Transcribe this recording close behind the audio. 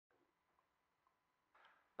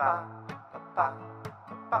Wave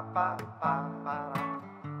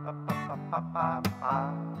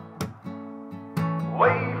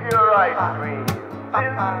your ice cream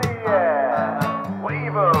in the air.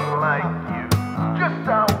 Wave 'em like you just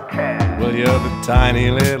don't care. Well, you're the tiny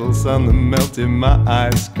little sun that melted my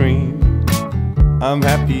ice cream. I'm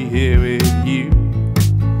happy here with you.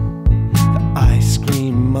 The ice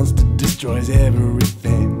cream monster destroys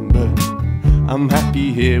everything, but I'm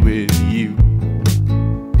happy here with you.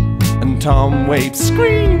 And Tom Waits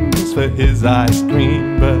screams for his ice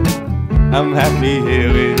cream, but I'm happy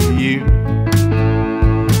here with you.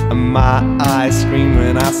 And my ice cream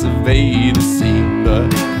when I survey the scene,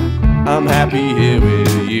 but I'm happy here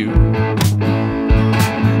with you.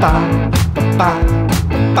 Ba, ba, ba,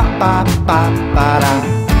 ba, ba, ba, ba, da.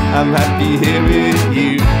 I'm happy here with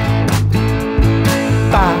you.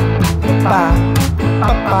 Ba, ba, ba,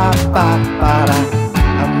 ba, ba, ba, ba, da.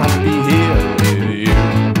 I'm happy here with you.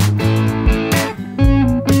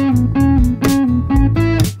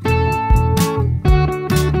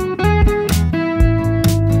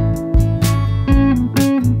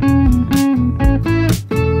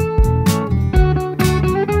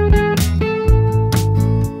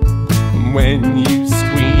 When you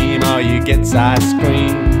scream, all you get's ice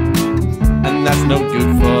cream, and that's no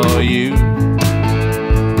good for you.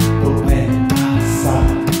 But when I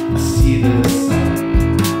sigh, I see the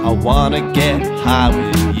sun. I wanna get high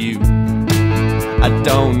with you. I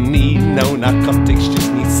don't need no narcotics,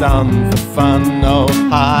 just need some for fun. No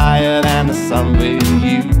higher than the sun with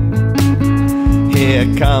you. Here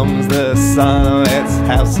comes the sun, let's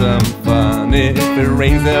have some fun. If it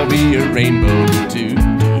rains, there'll be a rainbow too.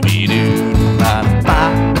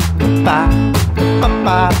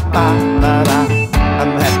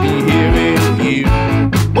 I'm happy here with you.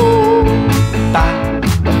 Ooh, ba,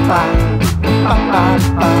 ba, ba, ba, ba,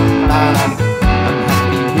 ba, ba. I'm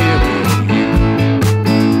happy here with you.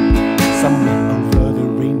 Somewhere over the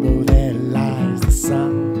rainbow there lies the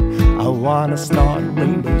sun. I wanna start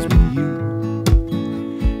rainbows with you.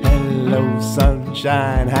 Hello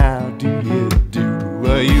sunshine, how do you do?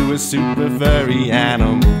 Are you a super furry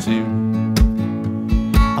animal too?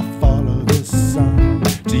 I follow the sun,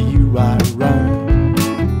 to you I run.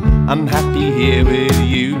 I'm happy here with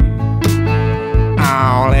you.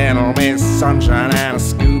 Oh, little Miss Sunshine and a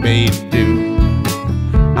Scooby-Doo.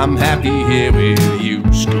 I'm happy here with you,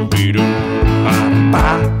 Scooby-Doo. Ba, ba,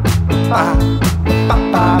 ba, ba,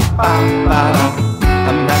 ba, ba, ba.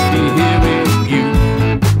 I'm happy here with you.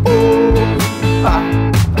 Ooh, ba,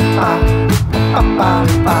 ba, ba, ba,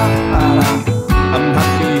 ba, ba. I'm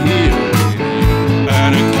happy here with you.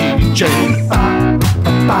 And a keychain. Ba,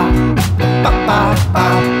 ba, ba, ba, ba, ba,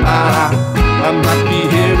 ba. I'm happy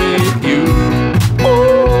here with you. Oh,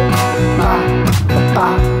 ba, ba, ba,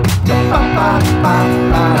 ba, ba, ba.